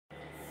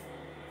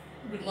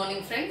Good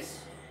morning friends.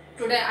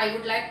 Today I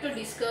would like to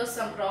discuss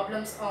some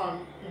problems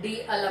on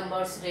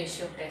D'Alembert's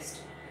ratio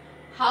test.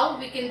 How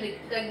we can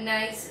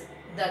recognize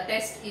the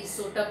test is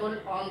suitable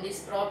on these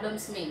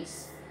problems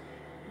means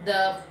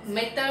the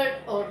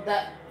method or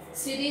the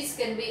series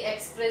can be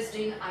expressed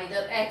in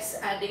either x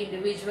and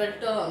individual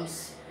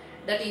terms,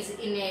 that is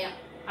in a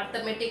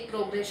arithmetic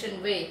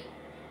progression way.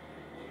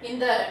 In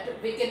that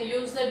we can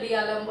use the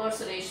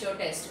D'Alembert's ratio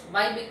test.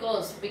 Why?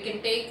 Because we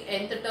can take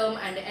nth term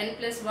and n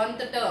plus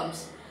 1th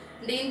terms.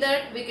 And in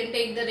that we can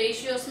take the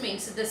ratios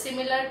means the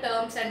similar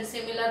terms and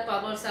similar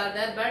powers are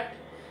there, but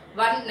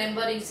one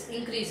number is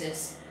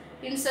increases.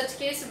 In such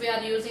case we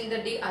are using the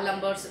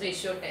D'Alembert's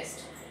ratio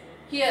test.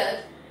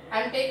 Here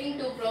I am taking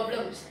two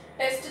problems.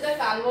 Test the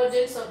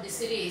convergence of the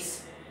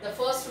series. The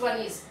first one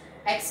is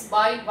x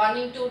by 1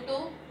 into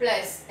 2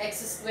 plus x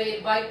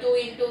square by 2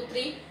 into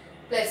 3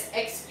 plus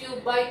x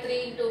cube by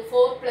 3 into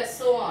 4 plus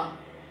so on.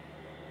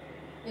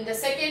 In the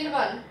second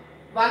one,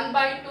 1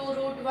 by 2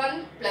 root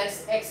 1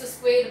 plus x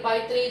square by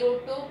 3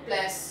 root 2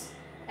 plus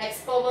x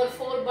power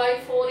 4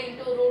 by 4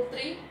 into root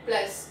 3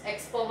 plus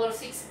x power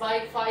 6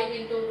 by 5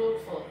 into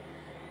root 4.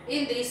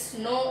 In this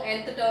no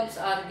nth terms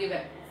are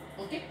given.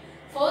 Okay.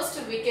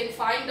 First we can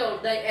find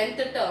out the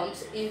nth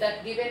terms in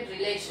that given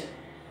relation.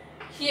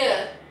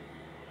 Here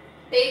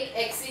take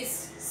x is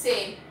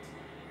same.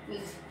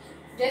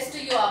 Just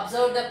you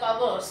observe the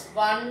powers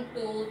 1,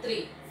 2,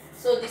 3.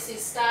 So this is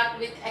start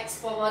with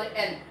x power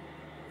n.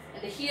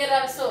 And here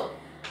also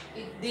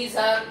these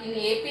are in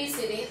AP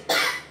series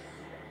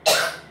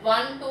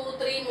 1, 2,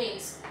 3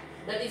 means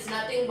that is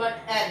nothing but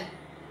n.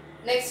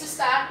 Next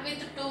start with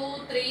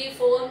 2, 3,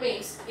 4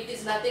 means it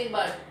is nothing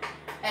but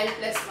n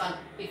plus 1.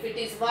 If it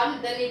is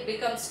 1 then it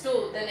becomes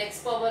 2, then x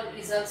power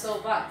is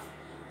also 1.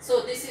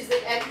 So this is the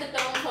nth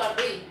term for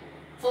the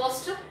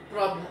first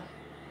problem.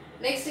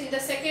 Next in the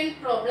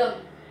second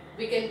problem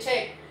we can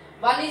check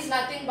 1 is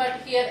nothing but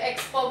here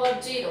x power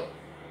 0.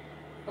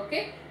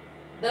 Okay.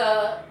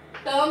 The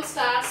term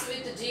starts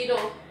with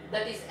 0,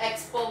 that is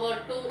x power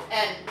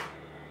 2n,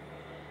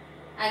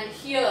 and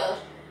here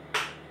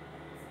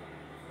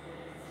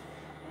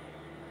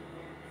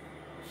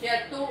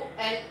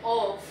 2n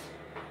of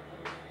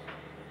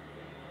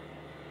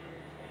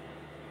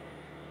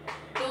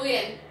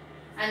 2n,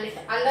 and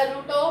under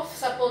root of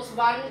suppose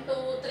 1, 2,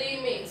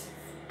 3 means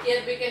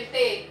here we can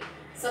take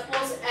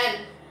suppose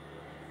n.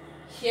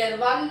 Here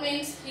 1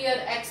 means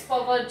here x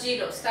power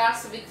 0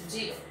 starts with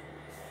 0.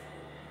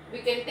 We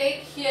can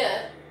take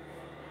here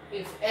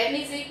if n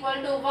is equal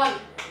to 1,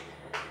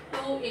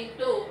 2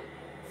 into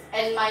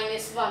n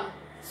minus 1.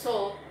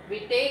 So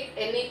we take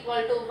n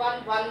equal to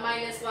 1, 1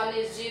 minus 1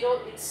 is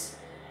 0, it's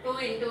 2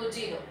 into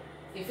 0.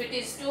 If it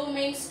is 2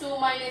 means 2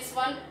 minus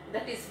 1,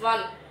 that is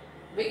 1.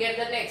 We get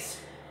the next.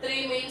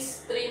 3 means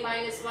 3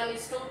 minus 1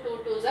 is 2,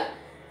 2 2 is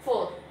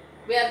 4.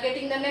 We are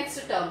getting the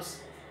next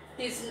terms.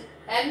 This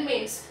n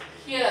means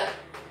here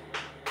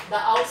the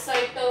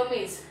outside term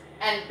is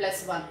n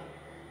plus 1.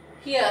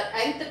 Here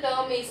nth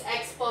term is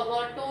x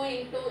power 2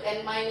 into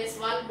n minus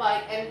 1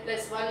 by n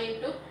plus 1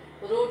 into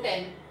root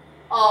n,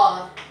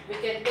 or we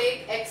can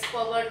take x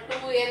power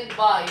 2n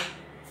by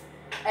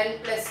n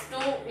plus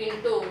 2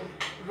 into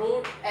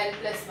root n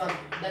plus 1.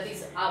 That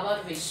is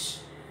our wish.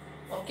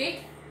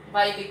 Okay.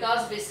 Why?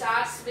 Because we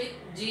starts with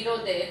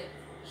 0 there.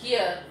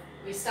 Here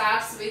we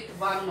starts with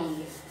 1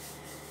 only.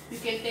 You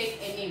can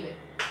take anyway.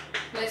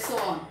 Plus so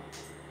on.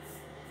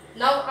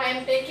 Now I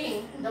am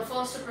taking the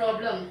first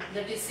problem,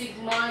 that is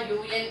sigma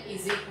un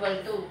is equal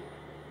to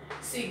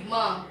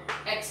sigma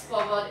x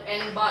power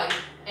n by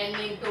n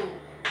into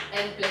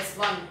n plus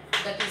 1,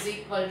 that is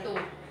equal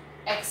to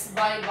x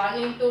by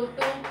 1 into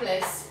 2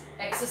 plus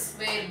x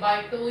square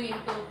by 2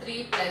 into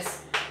 3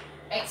 plus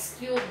x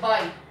cube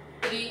by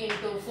 3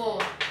 into 4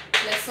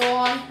 plus so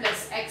on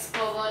plus x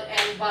power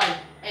n by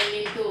n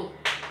into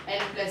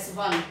n plus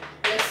 1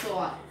 plus so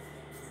on.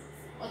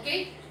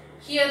 Okay.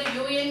 Here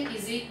un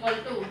is equal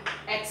to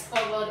x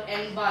power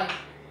n by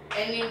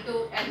n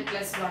into n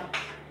plus 1.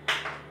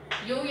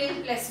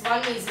 Un plus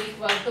 1 is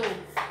equal to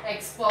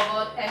x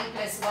power n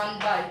plus 1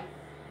 by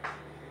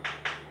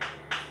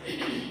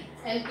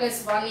n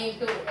plus 1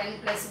 into n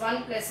plus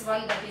 1 plus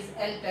 1, that is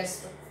n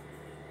plus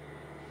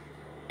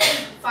 2.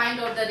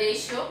 Find out the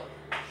ratio.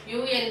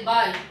 Un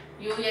by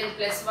un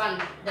plus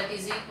 1, that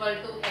is equal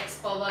to x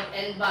power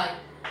n by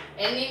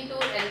n into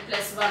n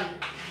plus 1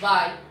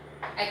 by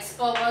x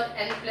power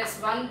n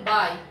plus 1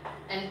 by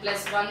n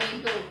plus 1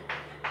 into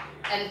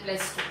n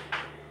plus 2.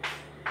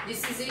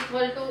 This is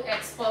equal to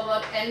x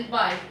power n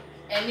by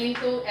n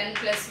into n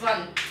plus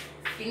 1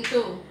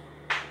 into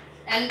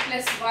n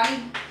plus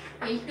 1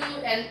 into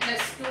n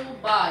plus 2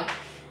 by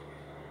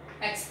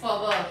x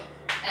power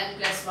n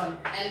plus 1.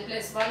 N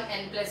plus 1,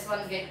 n plus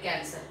 1 get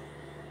cancelled.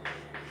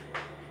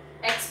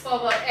 X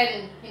power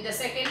n, in the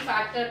second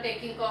factor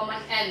taking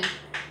common n,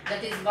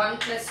 that is 1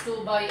 plus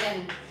 2 by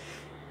n.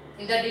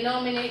 In the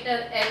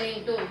denominator n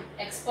into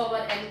x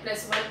power n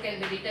plus 1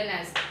 can be written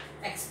as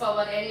x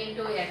power n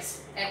into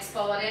x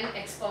power n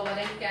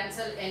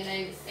cancel, n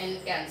and n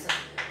cancel.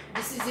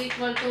 This is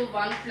equal to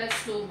 1 plus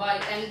 2 by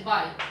n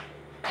by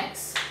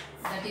x.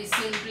 That is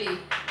simply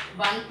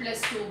 1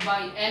 plus 2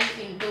 by n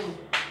into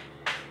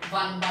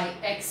 1 by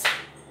x.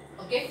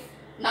 Okay.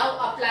 Now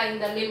applying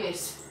the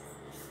limits.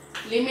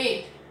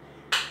 Limit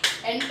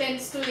n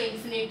tends to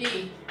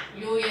infinity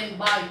un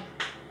by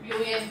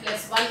un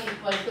plus 1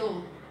 equal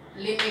to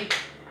limit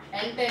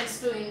n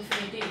tends to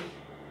infinity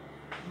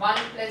 1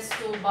 plus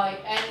 2 by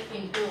n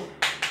into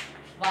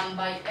 1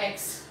 by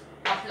x.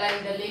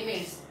 Applying the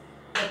limits,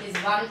 that is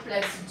 1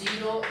 plus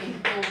 0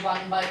 into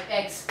 1 by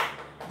x.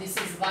 This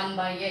is 1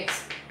 by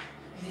x.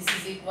 This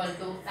is equal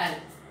to L.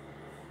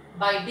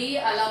 By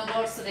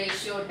D'Alembert's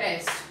ratio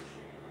test,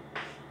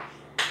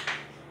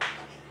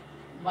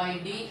 by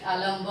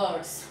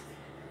D'Alembert's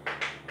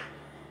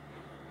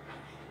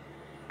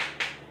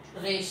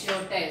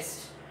ratio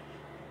test,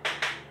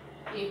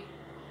 if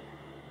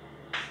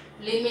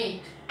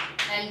limit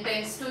n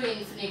tends to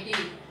infinity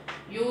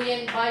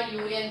un by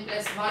un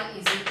plus 1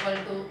 is equal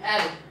to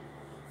L.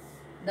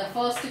 The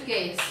first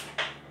case,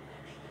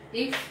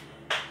 if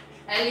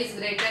L is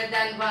greater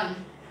than 1,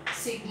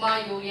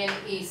 sigma un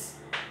is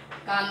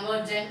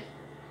convergent.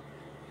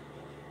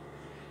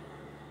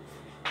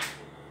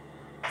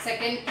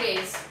 Second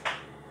case,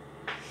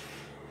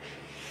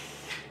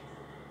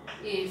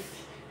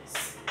 if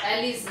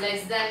L is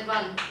less than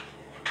 1,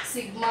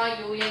 sigma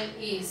un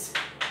is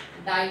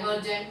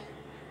divergent.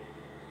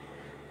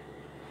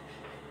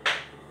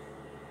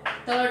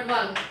 Third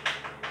one,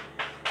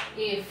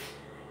 if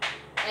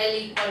L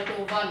equal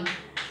to 1,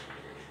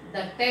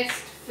 the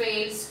test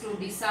fails to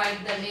decide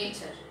the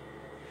nature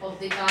of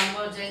the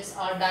convergence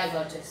or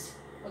divergence.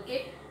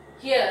 Okay,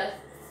 here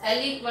L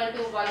equal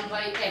to 1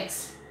 by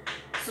x.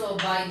 So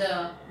by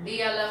the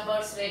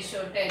D'Alembert's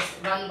ratio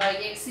test, 1 by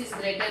x is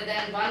greater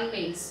than 1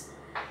 means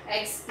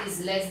x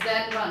is less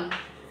than 1.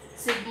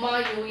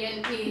 Sigma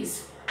un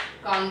is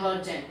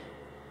convergent.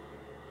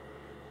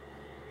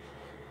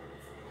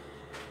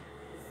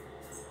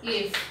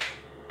 If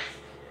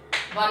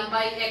 1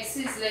 by x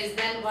is less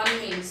than 1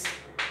 means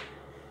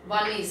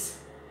 1 is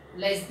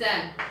less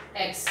than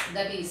x,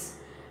 that is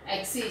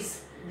x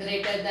is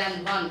greater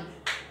than 1.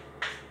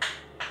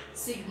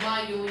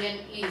 Sigma un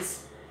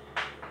is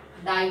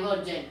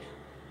divergent.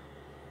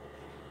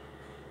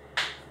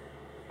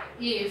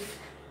 If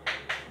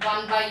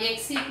 1 by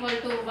x equal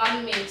to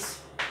 1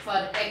 means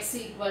for x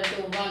equal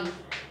to 1,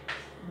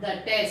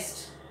 the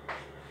test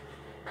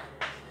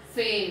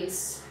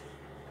fails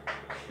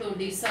to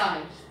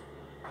decide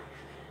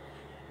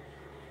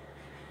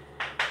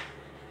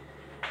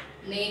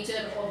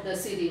nature of the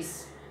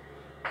series.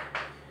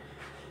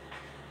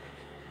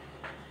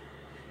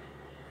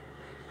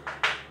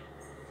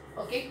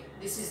 Okay,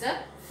 this is the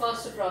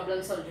first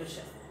problem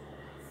solution.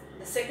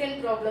 The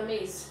second problem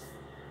is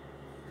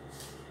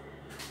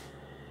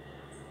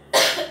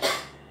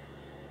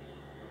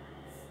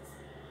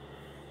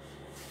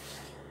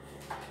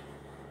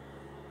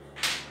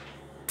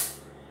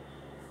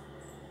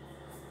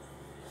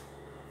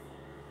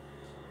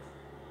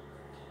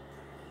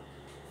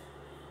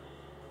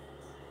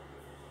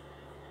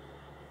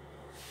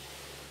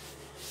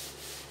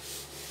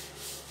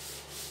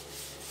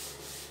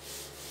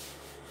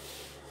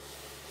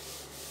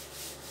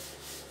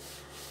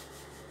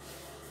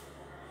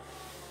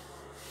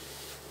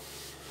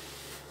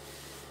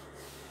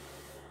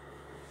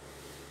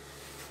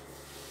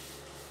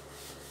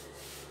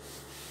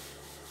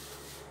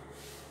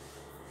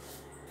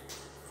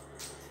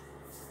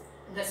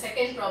the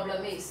second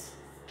problem is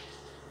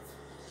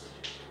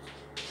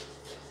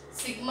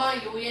sigma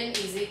un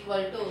is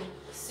equal to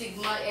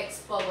sigma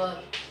x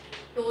power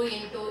 2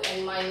 into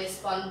n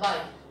minus 1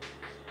 by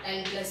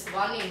n plus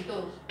 1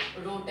 into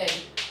root n,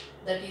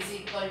 that is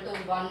equal to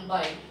 1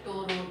 by 2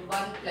 root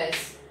 1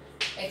 plus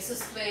x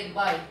square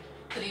by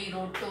 3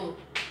 root 2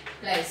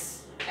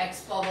 plus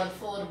x power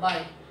 4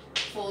 by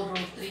 4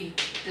 root 3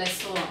 plus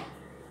so on.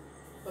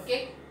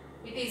 Okay.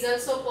 It is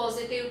also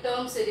positive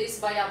term series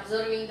by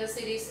observing the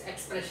series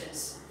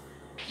expressions.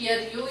 Here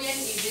un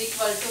is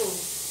equal to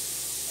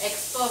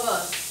x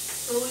power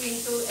 2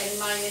 into n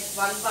minus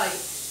 1 by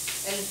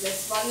n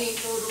plus 1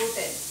 into root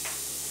n.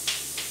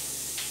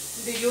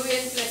 The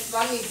un plus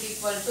 1 is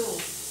equal to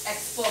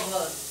x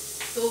power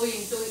 2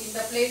 into, in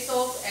the place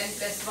of n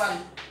plus 1,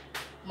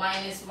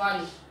 minus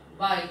 1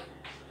 by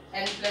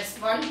n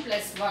plus 1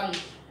 plus 1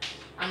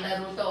 under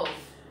root of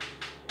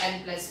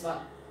n plus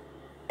 1.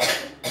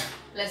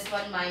 Plus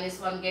 1 minus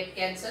 1 get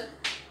cancelled,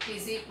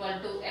 is equal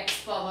to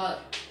x power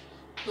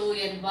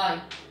 2n by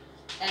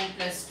n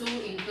plus 2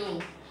 into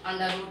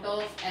under root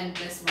of n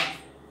plus 1.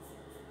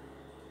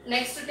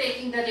 Next,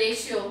 taking the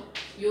ratio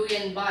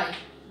un by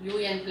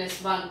un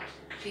plus 1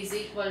 is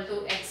equal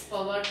to x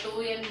power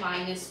 2n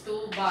minus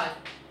 2 by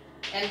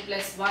n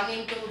plus 1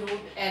 into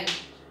root n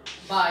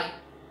by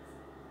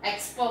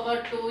x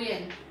power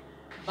 2n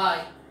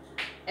by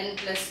n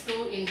plus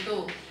 2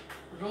 into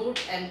root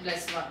n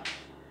plus 1.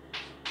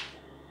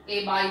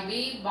 A by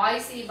B by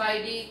C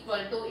by D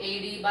equal to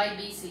AD by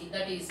BC,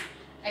 that is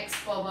x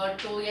power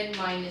 2n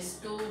minus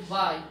 2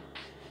 by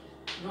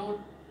root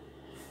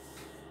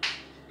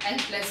n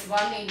plus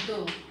 1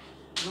 into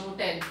root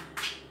n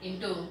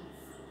into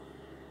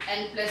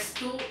n plus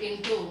 2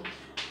 into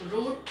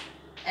root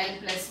n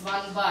plus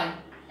 1 by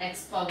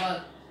x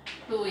power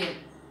 2n.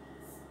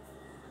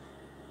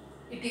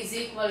 It is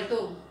equal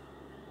to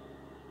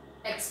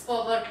x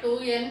power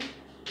 2n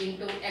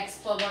into x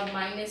power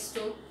minus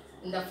 2.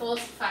 In the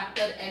first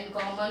factor n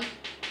common,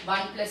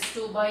 1 plus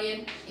 2 by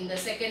n. In the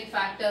second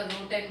factor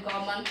root n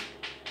common,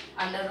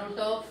 under root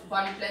of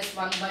 1 plus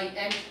 1 by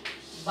n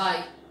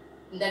by,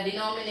 in the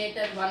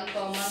denominator 1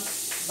 common, 1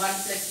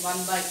 plus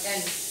 1 by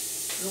n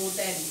root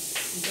n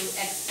into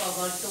x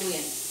power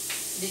 2n.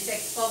 This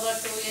x power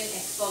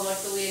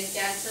 2n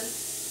cancel,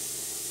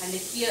 and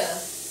here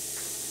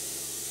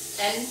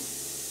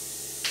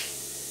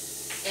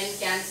n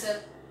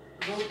cancel,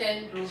 root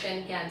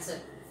n cancel.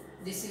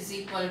 This is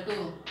equal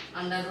to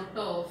under root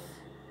of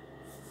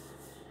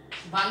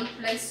 1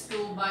 plus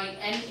 2 by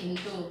n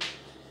into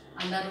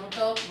under root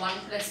of 1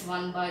 plus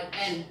 1 by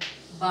n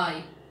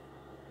by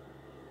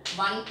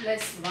 1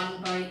 plus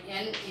 1 by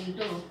n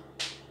into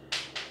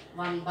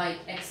 1 by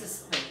x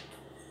square.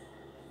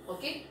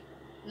 Okay.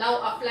 Now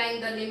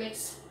applying the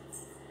limits.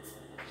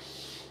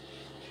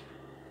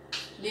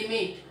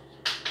 Limit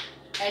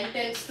n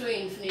tends to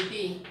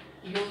infinity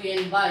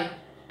un by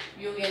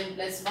un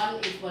plus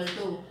 1 equal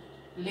to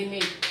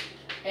limit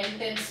n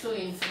tends to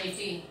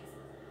infinity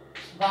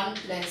 1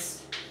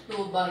 plus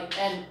 2 by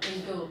n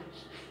into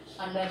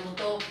under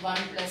root of 1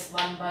 plus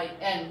 1 by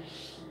n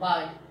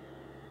by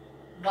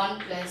 1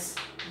 plus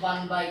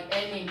 1 by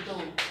n into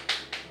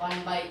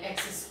 1 by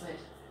x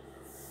square.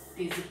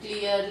 It is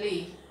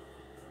clearly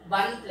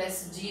 1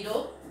 plus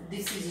 0,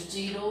 this is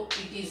 0,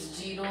 it is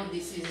 0,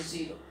 this is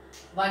 0.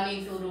 1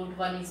 into root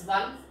 1 is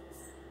 1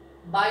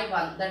 by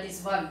 1, that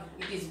is 1,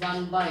 it is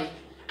 1 by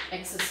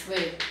x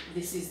square,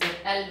 this is the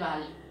L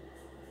value.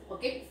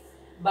 Okay.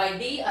 By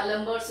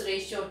D'Alembert's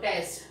ratio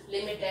test,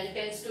 limit n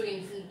tends to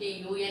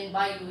infinity un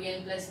by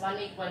un plus 1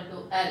 equal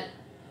to L.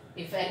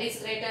 If L is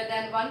greater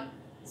than 1,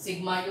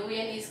 sigma un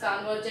is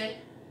convergent.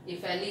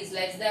 If L is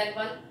less than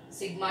 1,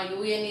 sigma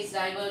un is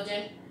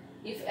divergent.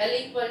 If L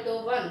equal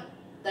to 1,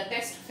 the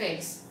test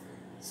fails.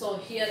 So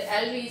here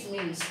L is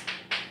means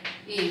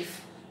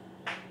if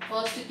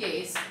first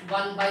case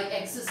 1 by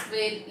x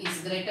square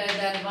is greater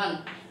than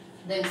 1,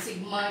 then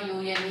sigma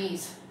un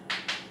is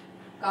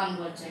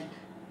convergent.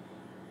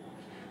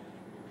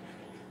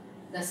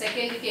 The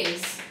second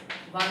case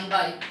 1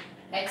 by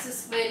x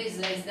square is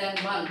less than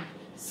 1,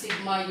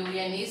 sigma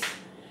un is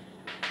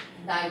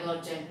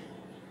divergent.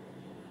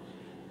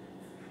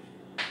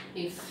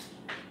 If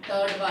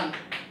third one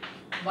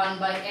 1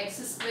 by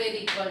x square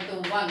equal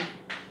to 1,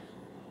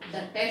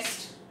 the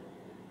test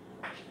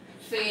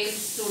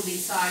fails to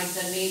decide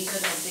the nature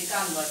of the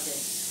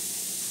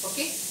convergence.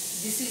 Okay,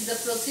 this is the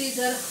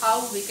procedure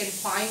how we can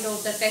find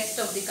out the test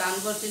of the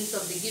convergence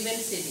of the given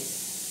series.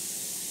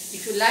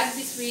 If you like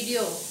this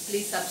video,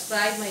 please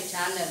subscribe my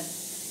channel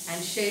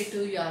and share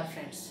to your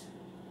friends.